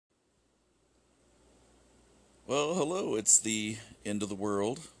Well, hello, it's the End of the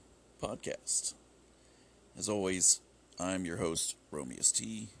World podcast. As always, I'm your host, Romeus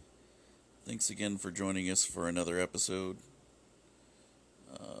T. Thanks again for joining us for another episode.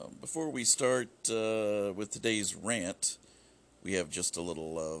 Before we start with today's rant, we have just a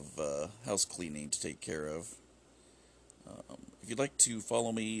little of house cleaning to take care of. If you'd like to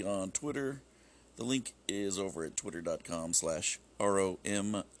follow me on Twitter, the link is over at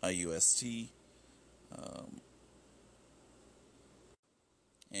twitter.com/ROMIUST.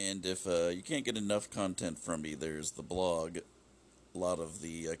 And if you can't get enough content from me, there's the blog. A lot of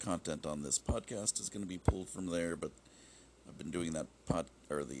the content on this podcast is going to be pulled from there, but I've been doing that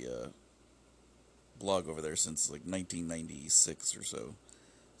the blog over there since like 1996 or so.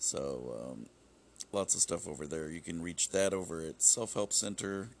 So lots of stuff over there. You can reach that over at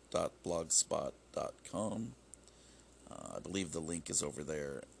selfhelpcenter.blogspot.com. I believe the link is over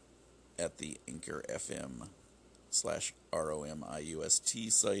there at the Anchor FM/ROMIUST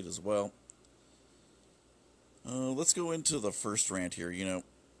site as well. Let's go into the first rant here.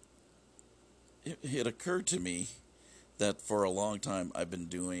 It occurred to me that for a long time I've been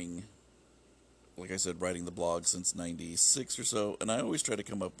doing, like I said, writing the blog since 96 or so, and I always try to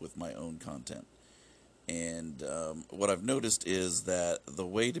come up with my own content. And what I've noticed is that the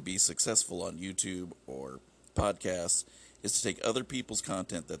way to be successful on YouTube or podcasts is to take other people's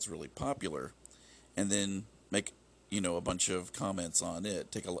content that's really popular and then make, a bunch of comments on it,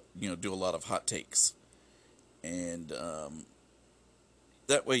 do a lot of hot takes. And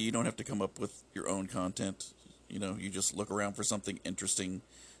that way you don't have to come up with your own content. You just look around for something interesting,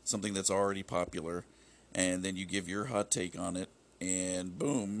 something that's already popular, and then you give your hot take on it, and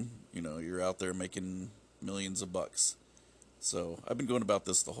boom, you're out there making millions of bucks. So I've been going about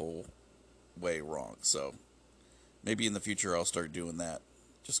this the whole way wrong. So maybe in the future I'll start doing that,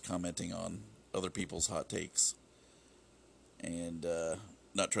 just commenting on other people's hot takes, and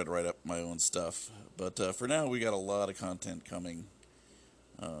not try to write up my own stuff. But for now, we got a lot of content coming.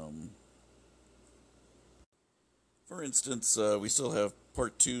 For instance, we still have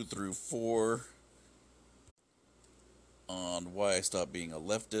part 2 through 4 on why I stopped being a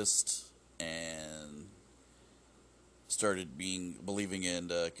leftist and started believing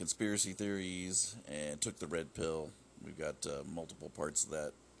in conspiracy theories and took the red pill. We've got multiple parts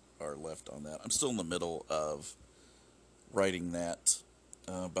that are left on that. I'm still in the middle of writing that,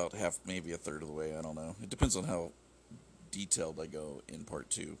 about half, maybe a third of the way. I don't know. It depends on how detailed I go in part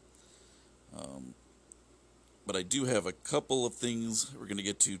 2. But I do have a couple of things we're going to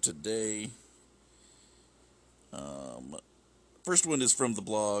get to today. First one is from the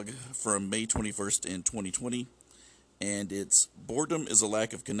blog from May 21st in 2020, and it's "Boredom is a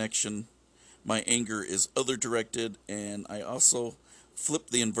lack of connection. My anger is other-directed, and I also flip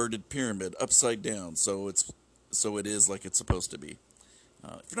the inverted pyramid upside down, so it is like it's supposed to be."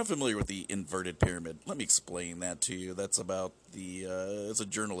 If you're not familiar with the inverted pyramid, let me explain that to you. That's about it's a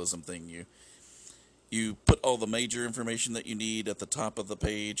journalism thing. You put all the major information that you need at the top of the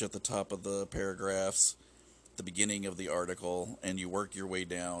page, at the top of the paragraphs, the beginning of the article, and you work your way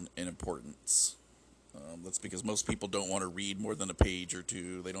down in importance. That's because most people don't want to read more than a page or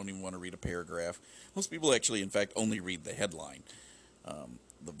two. They don't even want to read a paragraph. Most people actually, in fact, only read the headline.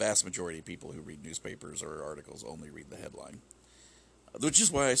 The vast majority of people who read newspapers or articles only read the headline. Which is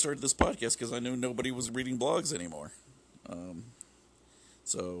why I started this podcast, because I knew nobody was reading blogs anymore.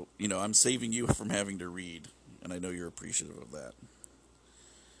 So, I'm saving you from having to read, and I know you're appreciative of that.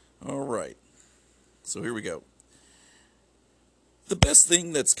 All right. So here we go. The best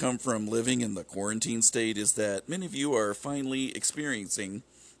thing that's come from living in the quarantine state is that many of you are finally experiencing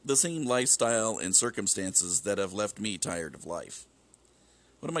the same lifestyle and circumstances that have left me tired of life.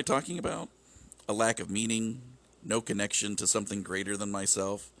 What am I talking about? A lack of meaning, no connection to something greater than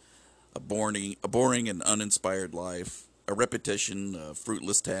myself, a boring and uninspired life, a repetition of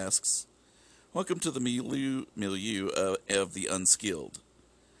fruitless tasks. Welcome to the milieu of the unskilled,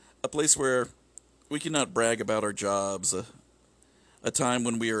 a place where we cannot brag about our jobs, a time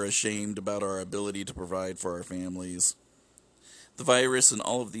when we are ashamed about our ability to provide for our families. The virus and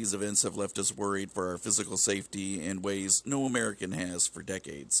all of these events have left us worried for our physical safety in ways no American has for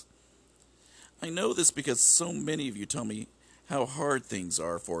decades. I know this because so many of you tell me how hard things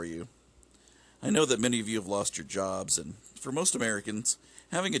are for you. I know that many of you have lost your jobs, and for most Americans,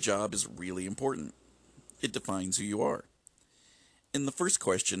 having a job is really important. It defines who you are. It's the first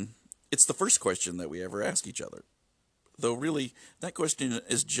question that we ever ask each other. Though really, that question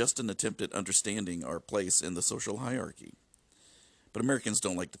is just an attempt at understanding our place in the social hierarchy. But Americans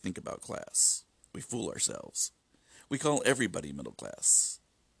don't like to think about class. We fool ourselves. We call everybody middle class.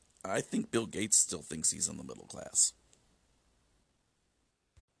 I think Bill Gates still thinks he's in the middle class.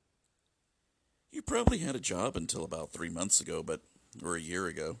 You probably had a job until about 3 months ago, or a year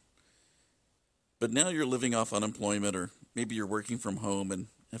ago. But now you're living off unemployment, or maybe you're working from home and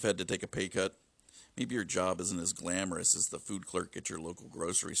have had to take a pay cut. Maybe your job isn't as glamorous as the food clerk at your local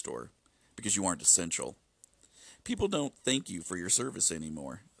grocery store because you aren't essential. People don't thank you for your service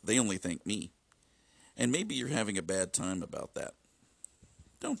anymore. They only thank me. And maybe you're having a bad time about that.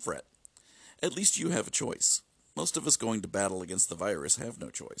 Don't fret. At least you have a choice. Most of us going to battle against the virus have no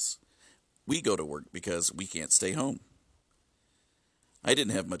choice. We go to work because we can't stay home. I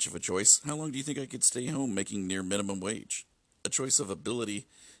didn't have much of a choice. How long do you think I could stay home making near minimum wage? A choice of ability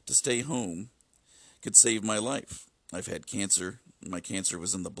to stay home could save my life. I've had cancer. My cancer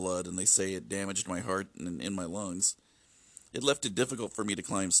was in the blood, and they say it damaged my heart and in my lungs. It left it difficult for me to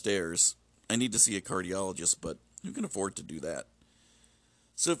climb stairs. I need to see a cardiologist, but who can afford to do that?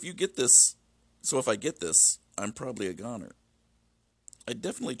 So if I get this, I'm probably a goner. I'd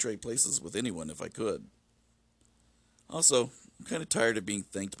definitely trade places with anyone if I could. Also, I'm kind of tired of being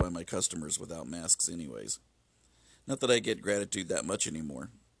thanked by my customers without masks anyways. Not that I get gratitude that much anymore.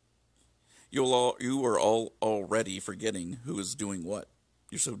 You are all already forgetting who is doing what.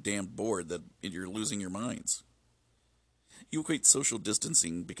 You're so damn bored that you're losing your minds. You equate social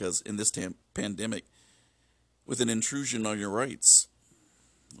distancing because in this pandemic with an intrusion on your rights.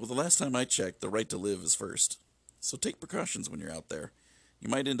 Well, the last time I checked, the right to live is first. So take precautions when you're out there. You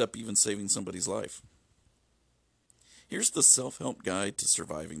might end up even saving somebody's life. Here's the self-help guide to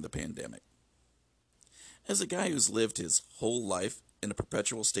surviving the pandemic. As a guy who's lived his whole life in a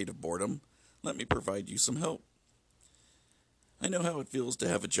perpetual state of boredom, let me provide you some help. I know how it feels to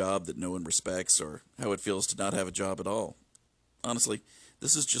have a job that no one respects, or how it feels to not have a job at all. Honestly,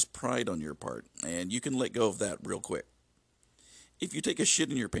 this is just pride on your part, and you can let go of that real quick. If you take a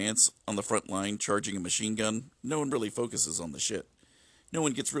shit in your pants on the front line charging a machine gun, no one really focuses on the shit. No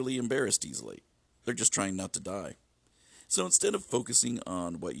one gets really embarrassed easily. They're just trying not to die. So instead of focusing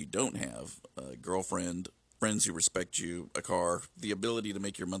on what you don't have, a girlfriend, friends who respect you, a car, the ability to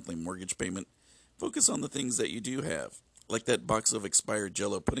make your monthly mortgage payment, focus on the things that you do have, like that box of expired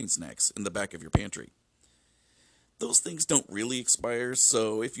Jell-O pudding snacks in the back of your pantry. Those things don't really expire,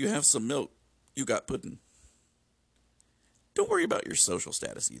 so if you have some milk, you got pudding. Don't worry about your social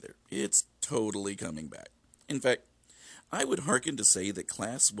status either. It's totally coming back. In fact, I would hearken to say that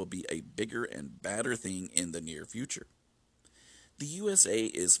class will be a bigger and badder thing in the near future. The USA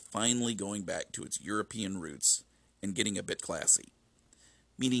is finally going back to its European roots and getting a bit classy,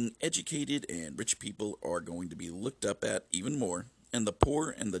 meaning educated and rich people are going to be looked up at even more, and the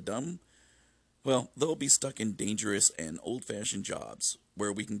poor and the dumb, well, they'll be stuck in dangerous and old-fashioned jobs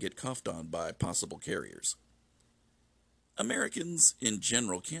where we can get coughed on by possible carriers. Americans in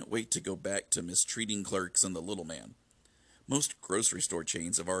general can't wait to go back to mistreating clerks and the little man. Most grocery store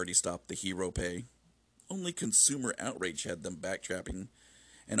chains have already stopped the hero pay. Only consumer outrage had them backtrapping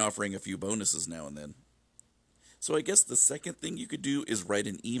and offering a few bonuses now and then. So I guess the second thing you could do is write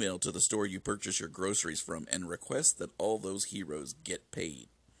an email to the store you purchase your groceries from and request that all those heroes get paid.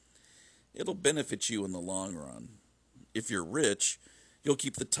 It'll benefit you in the long run. If you're rich, you'll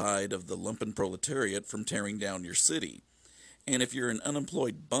keep the tide of the lumpen proletariat from tearing down your city. And if you're an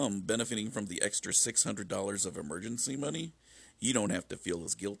unemployed bum benefiting from the extra $600 of emergency money, you don't have to feel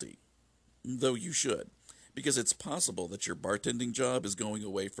as guilty. Though you should, because it's possible that your bartending job is going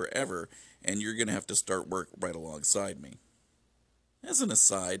away forever and you're going to have to start work right alongside me. As an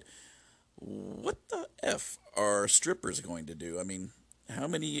aside, what the F are strippers going to do? I mean, how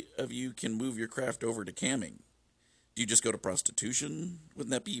many of you can move your craft over to camming? Do you just go to prostitution?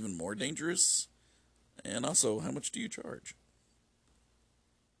 Wouldn't that be even more dangerous? And also, how much do you charge?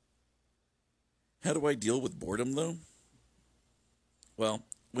 How do I deal with boredom, though? Well,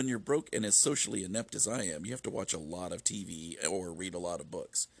 when you're broke and as socially inept as I am, you have to watch a lot of TV or read a lot of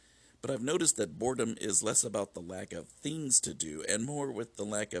books. But I've noticed that boredom is less about the lack of things to do and more with the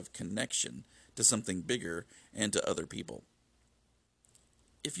lack of connection to something bigger and to other people.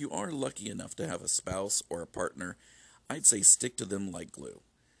 If you are lucky enough to have a spouse or a partner, I'd say stick to them like glue.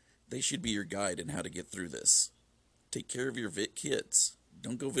 They should be your guide in how to get through this. Take care of your kids.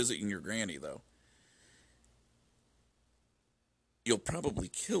 Don't go visiting your granny, though. You'll probably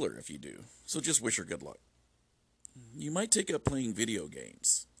kill her if you do, so just wish her good luck. You might take up playing video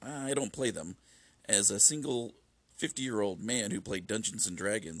games. I don't play them. As a single 50-year-old man who played Dungeons and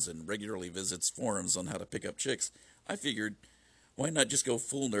Dragons and regularly visits forums on how to pick up chicks, I figured, why not just go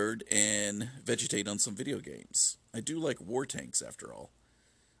full nerd and vegetate on some video games? I do like war tanks, after all.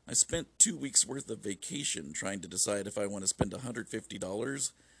 I spent 2 weeks worth of vacation trying to decide if I want to spend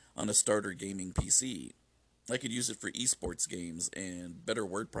 $150 on a starter gaming PC. I could use it for esports games and better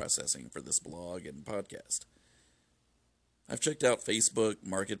word processing for this blog and podcast. I've checked out Facebook,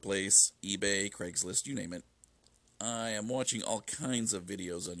 Marketplace, eBay, Craigslist, you name it. I am watching all kinds of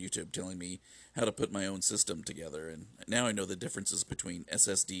videos on YouTube telling me how to put my own system together, and now I know the differences between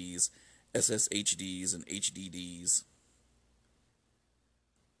SSDs, SSHDs, and HDDs.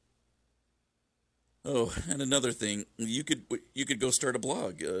 Oh, and another thing, you could go start a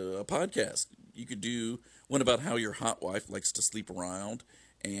blog, a podcast. You could do one about how your hot wife likes to sleep around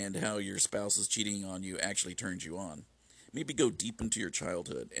and how your spouse is cheating on you actually turns you on. Maybe go deep into your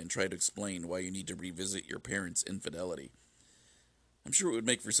childhood and try to explain why you need to revisit your parents' infidelity. I'm sure it would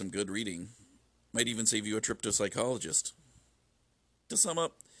make for some good reading. Might even save you a trip to a psychologist. To sum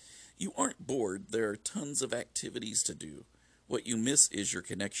up, you aren't bored. There are tons of activities to do. What you miss is your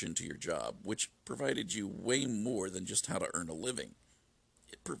connection to your job, which provided you way more than just how to earn a living.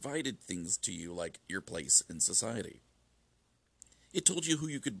 It provided things to you like your place in society. It told you who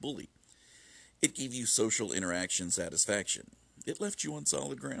you could bully. It gave you social interaction satisfaction. It left you on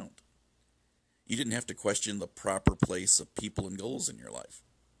solid ground. You didn't have to question the proper place of people and goals in your life.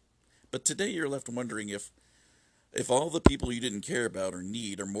 But today you're left wondering if all the people you didn't care about or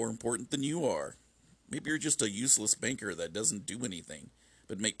need are more important than you are. Maybe you're just a useless banker that doesn't do anything,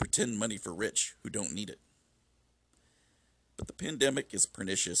 but make pretend money for rich who don't need it. But the pandemic is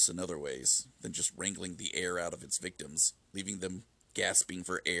pernicious in other ways than just wrangling the air out of its victims, leaving them gasping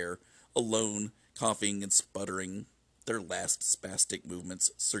for air, alone, coughing and sputtering, their last spastic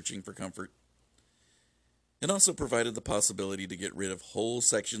movements searching for comfort. It also provided the possibility to get rid of whole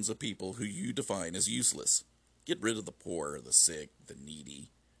sections of people who you define as useless. Get rid of the poor, the sick, the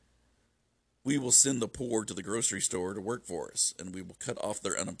needy. We will send the poor to the grocery store to work for us, and we will cut off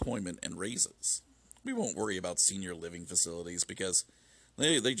their unemployment and raises. We won't worry about senior living facilities because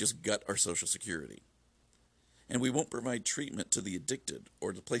they just gut our Social Security. And we won't provide treatment to the addicted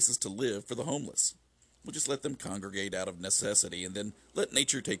or the places to live for the homeless. We'll just let them congregate out of necessity and then let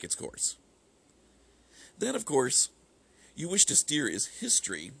nature take its course. Then, of course, you wish to steer is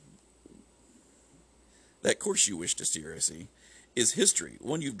history. That course you wish to steer, I see, is history,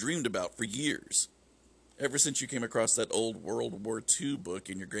 one you've dreamed about for years, ever since you came across that old World War II book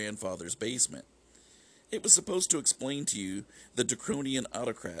in your grandfather's basement. It was supposed to explain to you the draconian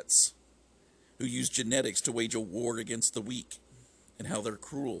autocrats who use genetics to wage a war against the weak, and how they're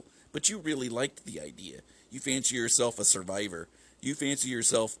cruel. But you really liked the idea. You fancy yourself a survivor. You fancy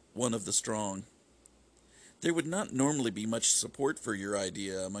yourself one of the strong. There would not normally be much support for your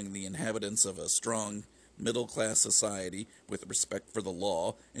idea among the inhabitants of a strong, middle-class society with respect for the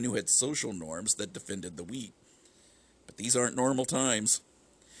law and who had social norms that defended the weak. But these aren't normal times.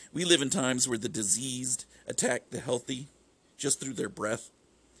 We live in times where the diseased attack the healthy just through their breath.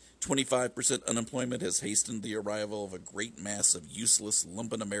 25% unemployment has hastened the arrival of a great mass of useless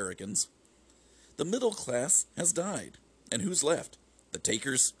lumpen Americans. The middle class has died. And who's left? The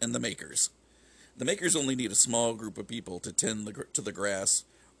takers and the makers. The makers only need a small group of people to tend to the grass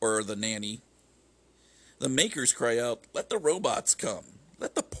or the nanny. The makers cry out, "Let the robots come.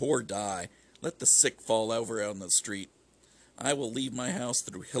 Let the poor die. Let the sick fall over on the street. I will leave my house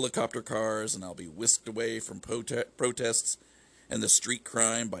through helicopter cars, and I'll be whisked away from protests and the street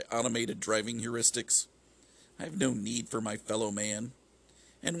crime by automated driving heuristics. I have no need for my fellow man.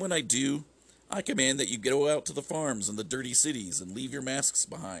 And when I do, I command that you go out to the farms and the dirty cities and leave your masks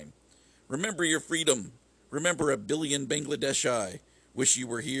behind. Remember your freedom. Remember 1 billion Bangladeshi. Wish you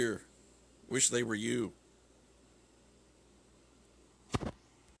were here. Wish they were you."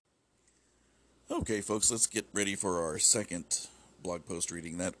 Okay, folks, let's get ready for our second blog post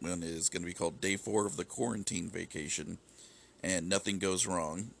reading. That one is going to be called Day 4 of the Quarantine Vacation, and Nothing Goes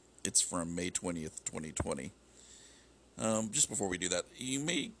Wrong. It's from May 20th, 2020. Just before we do that, you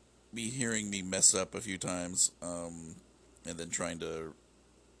may be hearing me mess up a few times, and then trying to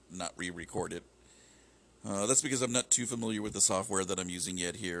not re-record it. That's because I'm not too familiar with the software that I'm using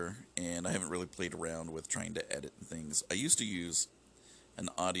yet here, and I haven't really played around with trying to edit things. I used to use an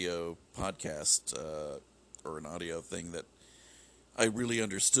audio podcast or an audio thing that I really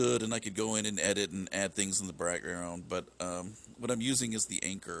understood, and I could go in and edit and add things in the background. But what I'm using is the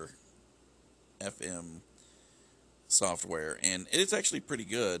Anchor FM software, and it's actually pretty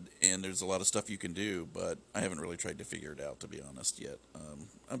good, and there's a lot of stuff you can do, but I haven't really tried to figure it out, to be honest, yet.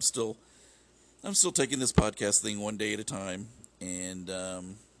 I'm still taking this podcast thing one day at a time, and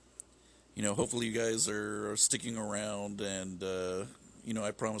hopefully you guys are sticking around, and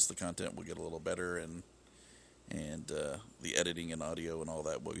I promise the content will get a little better, and the editing and audio and all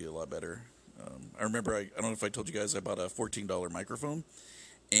that will be a lot better. I remember, I don't know if I told you guys, I bought a $14 microphone,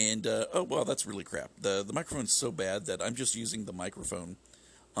 And oh well, that's really crap. The microphone's so bad that I'm just using the microphone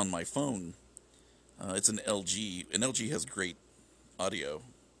on my phone. It's an LG, and LG has great audio,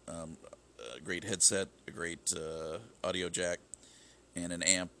 a great headset, a great audio jack, and an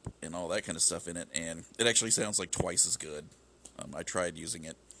amp, and all that kind of stuff in it. And it actually sounds like twice as good. I tried using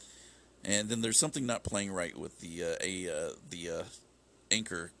it, and then there's something not playing right with the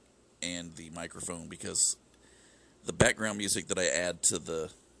Anchor and the microphone because the background music that I add to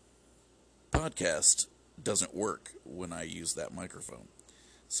the podcast doesn't work when I use that microphone.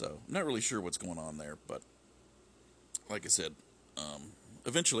 So I'm not really sure what's going on there, but like I said,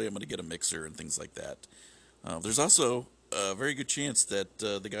 eventually I'm going to get a mixer and things like that. There's also a very good chance that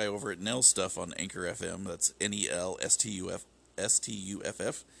the guy over at Nell Stuff on Anchor FM, that's NELSTUFF,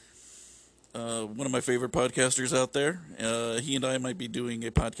 one of my favorite podcasters out there, he and I might be doing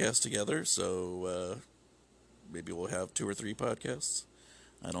a podcast together, so maybe we'll have 2 or 3 podcasts.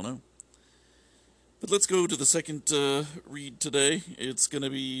 I don't know. But let's go to the second read today. It's going to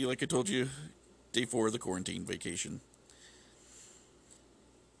be, like I told you, day 4 of the quarantine vacation.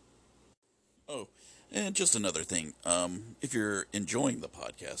 Oh, and just another thing. If you're enjoying the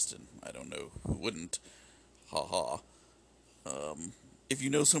podcast, and I don't know who wouldn't, haha. If you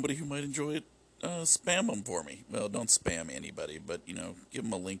know somebody who might enjoy it, spam them for me. Well, don't spam anybody, but give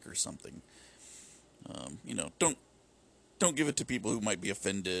them a link or something. Don't give it to people who might be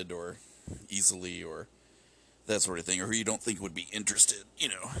offended or easily or that sort of thing, or who you don't think would be interested.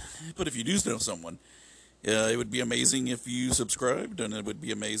 But if you do know someone, it would be amazing if you subscribed, and it would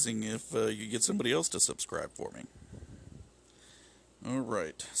be amazing if you get somebody else to subscribe for me. All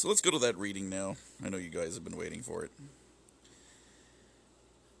right, so let's go to that reading now. I know you guys have been waiting for it.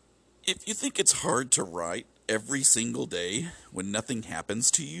 If you think it's hard to write every single day when nothing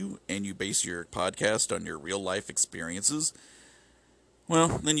happens to you and you base your podcast on your real life experiences, well,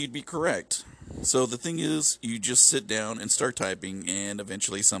 then you'd be correct. So the thing is, you just sit down and start typing, and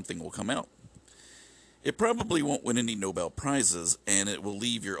eventually something will come out. It probably won't win any Nobel Prizes, and it will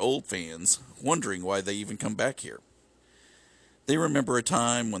leave your old fans wondering why they even come back here. They remember a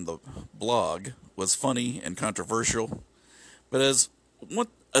time when the blog was funny and controversial, but as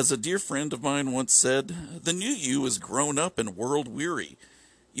a dear friend of mine once said, the new you is grown up and world weary.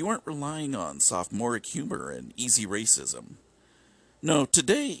 You aren't relying on sophomoric humor and easy racism. No,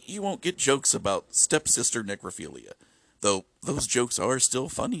 today you won't get jokes about stepsister necrophilia, though those jokes are still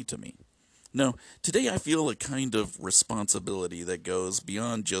funny to me. No, today I feel a kind of responsibility that goes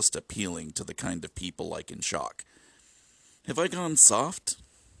beyond just appealing to the kind of people like in shock. Have I gone soft?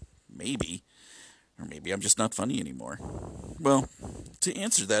 Maybe. Or maybe I'm just not funny anymore. Well, to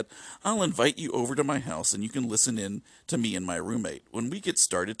answer that, I'll invite you over to my house and you can listen in to me and my roommate. When we get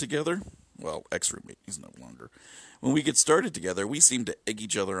started together, well, ex-roommate, he's no longer. When we get started together, we seem to egg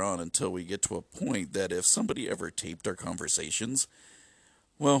each other on until we get to a point that if somebody ever taped our conversations,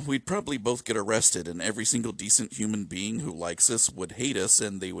 well, we'd probably both get arrested, and every single decent human being who likes us would hate us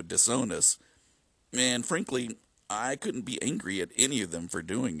and they would disown us. And frankly, I couldn't be angry at any of them for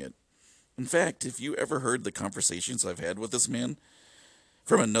doing it. In fact, if you ever heard the conversations I've had with this man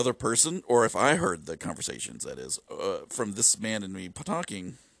from another person, or if I heard the conversations, that is, from this man and me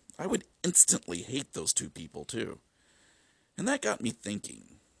talking, I would instantly hate those two people too. And that got me thinking.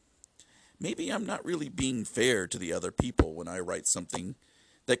 Maybe I'm not really being fair to the other people when I write something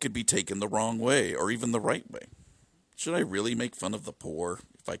that could be taken the wrong way, or even the right way. Should I really make fun of the poor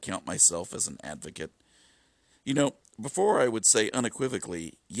if I count myself as an advocate? Before I would say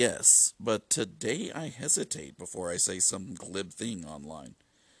unequivocally, yes, but today I hesitate before I say some glib thing online.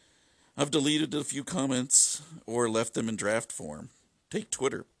 I've deleted a few comments or left them in draft form. Take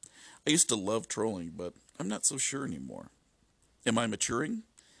Twitter. I used to love trolling, but I'm not so sure anymore. Am I maturing?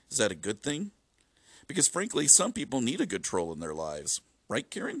 Is that a good thing? Because frankly, some people need a good troll in their lives. Right,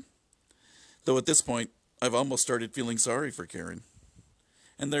 Karen? Though at this point, I've almost started feeling sorry for Karen.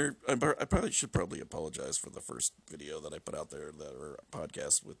 And I probably should apologize for the first video that I put out there, or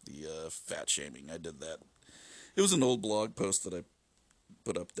podcast with the fat shaming. I did that. It was an old blog post that I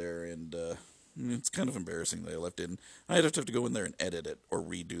put up there, and it's kind of embarrassing that I left in. I'd have to go in there and edit it or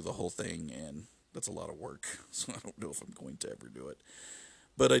redo the whole thing, and that's a lot of work. So I don't know if I'm going to ever do it.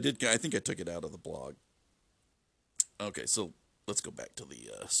 But I did. I think I took it out of the blog. Okay, so let's go back to the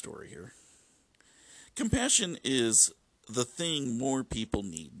story here. Compassion is the thing more people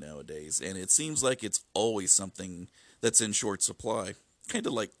need nowadays, and it seems like it's always something that's in short supply. Kind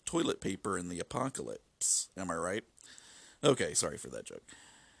of like toilet paper in the apocalypse. Am I right? Okay, sorry for that joke.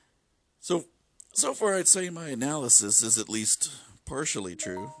 So far I'd say my analysis is at least partially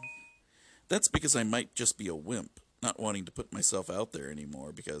true. That's because I might just be a wimp. not wanting to put myself out there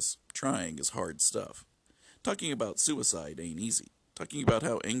anymore because trying is hard stuff. Talking about suicide ain't easy. Talking about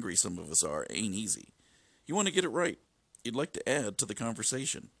how angry some of us are ain't easy. You want to get it right. You'd like to add to the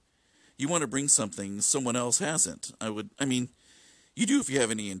conversation. You want to bring something someone else hasn't. You do if you have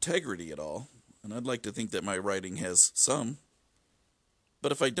any integrity at all, and I'd like to think that my writing has some.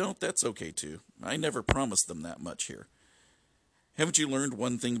 But if I don't, that's okay too. I never promised them that much here. Haven't you learned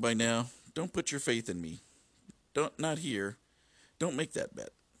one thing by now? Don't put your faith in me. Not here. Don't make that bet.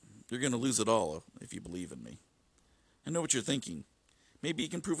 You're going to lose it all if you believe in me. I know what you're thinking. Maybe you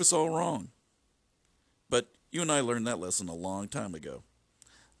can prove us all wrong. But you and I learned that lesson a long time ago.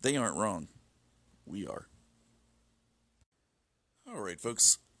 They aren't wrong. We are. All right,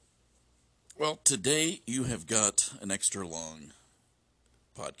 folks. Well, today you have got an extra long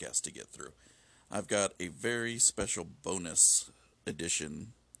podcast to get through. I've got a very special bonus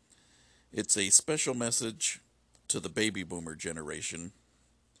edition. It's a special message to the baby boomer generation.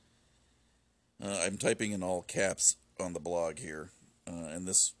 I'm typing in all caps on the blog here, and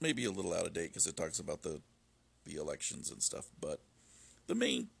this may be a little out of date because it talks about the elections and stuff, but the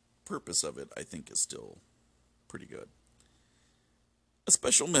main purpose of it, I think, is still pretty good. A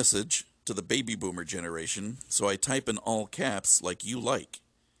special message to the baby boomer generation, so I type in all caps like you like.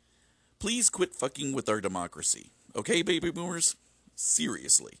 Please quit fucking with our democracy. Okay, baby boomers?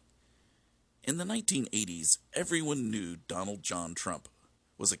 Seriously. In the 1980s, everyone knew Donald John Trump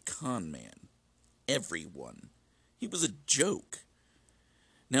was a con man. Everyone. He was a joke.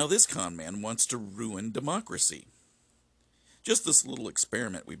 Now this con man wants to ruin democracy. Just this little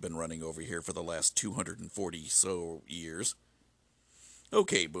experiment we've been running over here for the last 240 so years.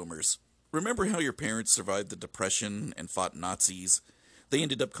 Okay, boomers. Remember how your parents survived the Depression and fought Nazis? They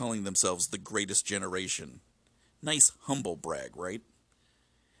ended up calling themselves the greatest generation. Nice humble brag, right?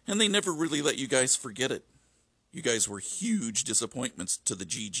 And they never really let you guys forget it. You guys were huge disappointments to the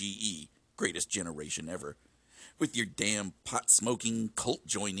GGE, greatest generation ever. With your damn pot-smoking,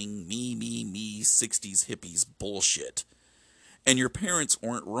 cult-joining, me, 60s hippies bullshit. And your parents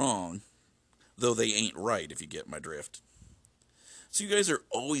weren't wrong, though they ain't right, if you get my drift. So you guys are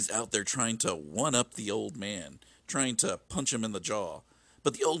always out there trying to one-up the old man, trying to punch him in the jaw.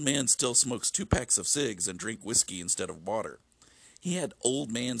 But the old man still smokes 2 packs of cigs and drink whiskey instead of water. He had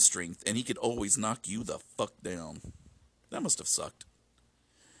old man strength, and he could always knock you the fuck down. That must have sucked.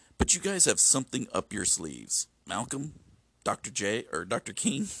 But you guys have something up your sleeves. Malcolm? Dr.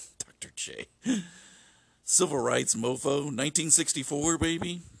 King? Dr. J. Civil rights mofo? 1964,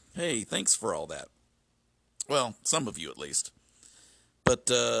 baby? Hey, thanks for all that. Well, some of you at least. But,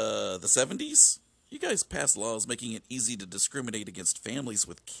 the 70s? You guys passed laws making it easy to discriminate against families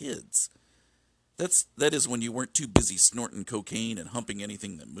with kids. That is when you weren't too busy snorting cocaine and humping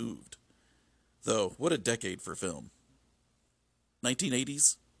anything that moved. Though, what a decade for film.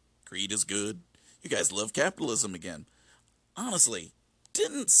 1980s? Greed is good. You guys love capitalism again. Honestly,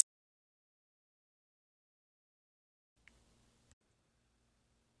 didn't...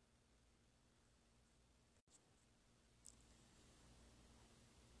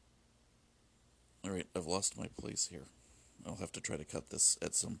 Alright, I've lost my place here. I'll have to try to cut this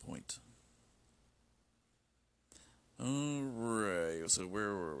at some point. Alright, so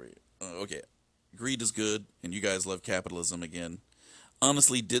where were we? Okay, greed is good, and you guys love capitalism again.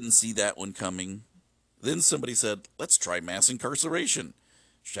 Honestly, didn't see that one coming. Then somebody said, let's try mass incarceration.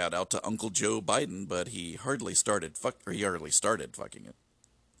 Shout out to Uncle Joe Biden, but he hardly started fucking it.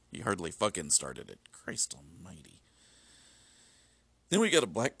 He hardly fucking started it. Christ almighty. Then we got a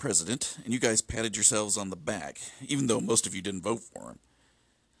black president, and you guys patted yourselves on the back, even though most of you didn't vote for him.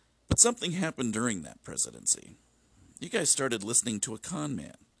 But something happened during that presidency. You guys started listening to a con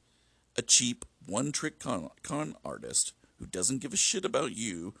man. A cheap, one-trick con artist who doesn't give a shit about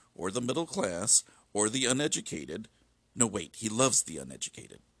you, or the middle class, or the uneducated. No, wait, he loves the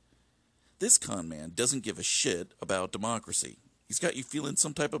uneducated. This con man doesn't give a shit about democracy. He's got you feeling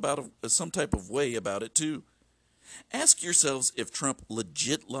some type of way about it, too. Ask yourselves, if Trump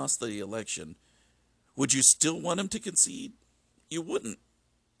legit lost the election, would you still want him to concede? You wouldn't.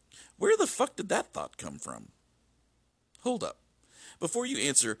 Where the fuck did that thought come from? Hold up. Before you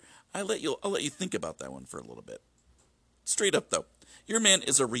answer, I'll let you think about that one for a little bit. Straight up, though, your man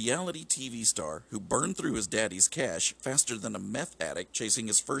is a reality TV star who burned through his daddy's cash faster than a meth addict chasing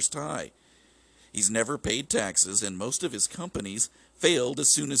his first high. He's never paid taxes, and most of his companies failed as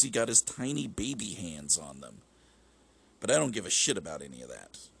soon as he got his tiny baby hands on them. But I don't give a shit about any of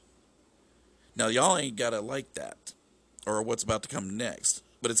that. Now, y'all ain't gotta like that, or what's about to come next,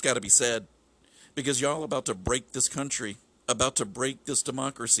 but it's gotta be said, because y'all about to break this country, about to break this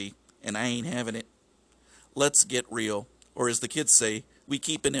democracy, and I ain't having it. Let's get real. Or as the kids say, we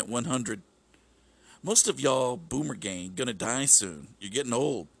keepin' it 100. Most of y'all boomer gang gonna die soon. You're getting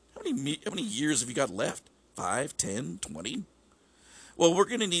old. How many years have you got left? 5, 10, 20? Well, we're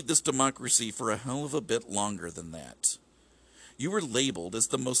gonna need this democracy for a hell of a bit longer than that. You were labeled as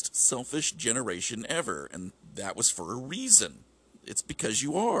the most selfish generation ever, and that was for a reason. It's because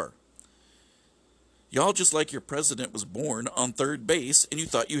you are. Y'all just like your president was born on third base and you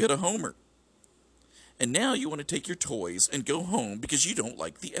thought you hit a homer. And now you want to take your toys and go home because you don't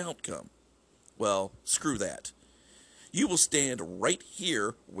like the outcome. Well, screw that. You will stand right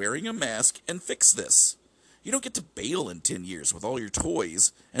here wearing a mask and fix this. You don't get to bail in 10 years with all your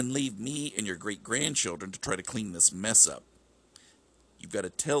toys and leave me and your great grandchildren to try to clean this mess up. You've got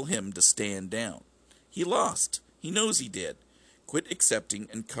to tell him to stand down. He lost. He knows he did. Quit accepting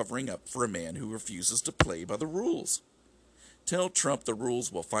and covering up for a man who refuses to play by the rules. Tell Trump the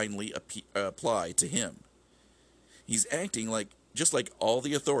rules will finally apply to him. He's acting just like all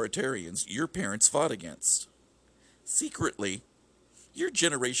the authoritarians your parents fought against. Secretly, your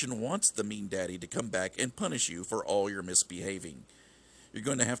generation wants the mean daddy to come back and punish you for all your misbehaving. You're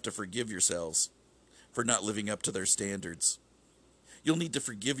going to have to forgive yourselves for not living up to their standards. You'll need to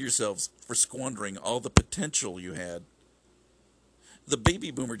forgive yourselves for squandering all the potential you had. The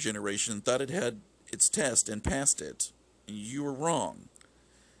baby boomer generation thought it had its test and passed it. You were wrong.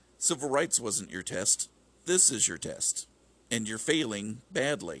 Civil rights wasn't your test. This is your test. And you're failing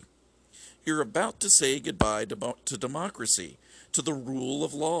badly. You're about to say goodbye to democracy, to the rule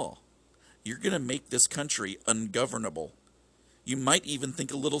of law. You're going to make this country ungovernable. You might even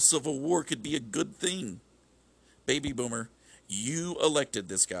think a little civil war could be a good thing. Baby boomer, you elected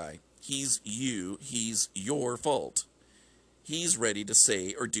this guy. He's your fault. He's ready to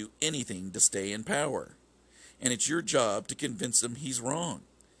say or do anything to stay in power. And it's your job to convince him he's wrong.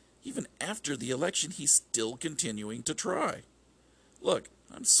 Even after the election, he's still continuing to try. Look,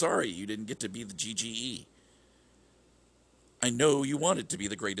 I'm sorry you didn't get to be the GGE. I know you wanted to be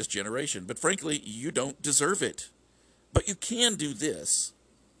the greatest generation, but frankly, you don't deserve it. But you can do this.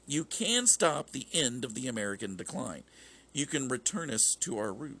 You can stop the end of the American decline. You can return us to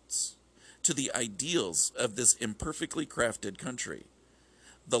our roots, to the ideals of this imperfectly crafted country.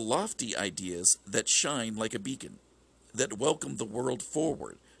 The lofty ideas that shine like a beacon, that welcome the world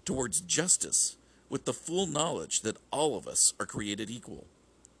forward towards justice with the full knowledge that all of us are created equal.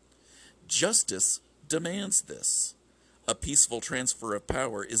 Justice demands this. A peaceful transfer of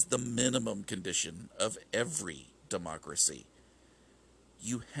power is the minimum condition of every democracy.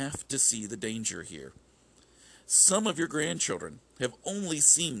 You have to see the danger here. Some of your grandchildren have only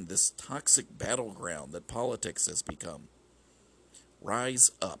seen this toxic battleground that politics has become.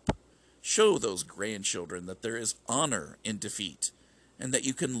 Rise up. Show those grandchildren that there is honor in defeat, and that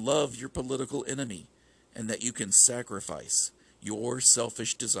you can love your political enemy, and that you can sacrifice your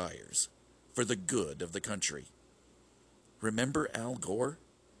selfish desires for the good of the country. Remember Al Gore?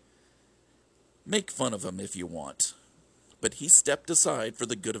 Make fun of him if you want, but he stepped aside for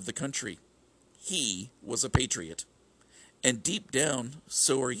the good of the country. He was a patriot. And deep down,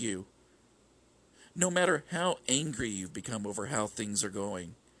 so are you. No matter how angry you've become over how things are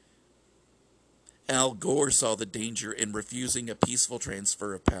going. Al Gore saw the danger in refusing a peaceful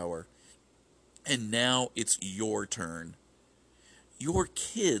transfer of power. And now it's your turn. Your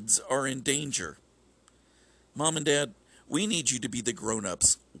kids are in danger. Mom and Dad, we need you to be the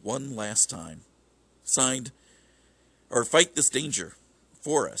grown-ups one last time. Signed, or fight this danger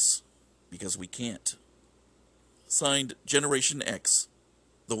for us, because we can't. Signed, Generation X,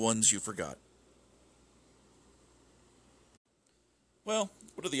 the ones you forgot. Well,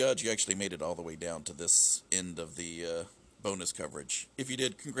 what are the odds you actually made it all the way down to this end of the bonus coverage? If you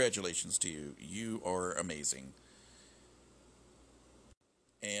did, congratulations to you. You are amazing.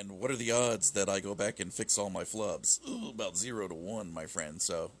 And what are the odds that I go back and fix all my flubs? Ooh, about 0 to 1, my friend.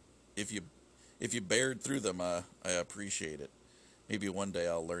 So if you bared through them, I appreciate it. Maybe one day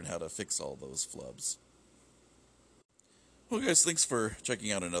I'll learn how to fix all those flubs. Well, guys, thanks for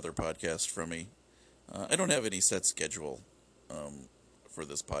checking out another podcast from me. I don't have any set schedule for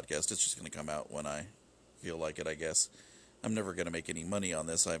this podcast. It's just going to come out when I feel like it, I guess. I'm never going to make any money on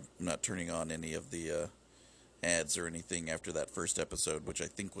this. I'm not turning on any of the ads or anything after that first episode, which I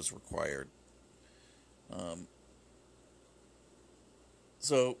think was required.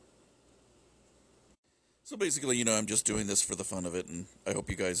 So basically, I'm just doing this for the fun of it, and I hope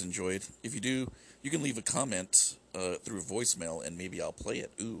you guys enjoy it. If you do, you can leave a comment through voicemail, and maybe I'll play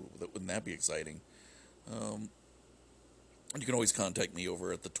it. Ooh, wouldn't that be exciting? You can always contact me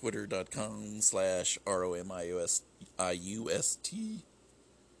over at the twitter.com/ROMIUST.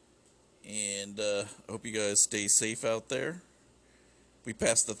 And I hope you guys stay safe out there. We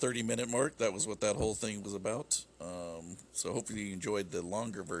passed the 30-minute mark. That was what that whole thing was about. So hopefully you enjoyed the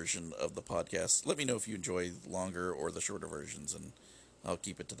longer version of the podcast. Let me know if you enjoy the longer or the shorter versions, and I'll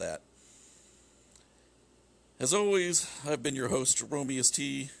keep it to that. As always, I've been your host, Romeus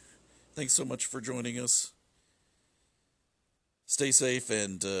T. Thanks so much for joining us. Stay safe,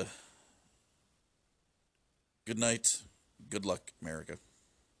 and good night. Good luck, America.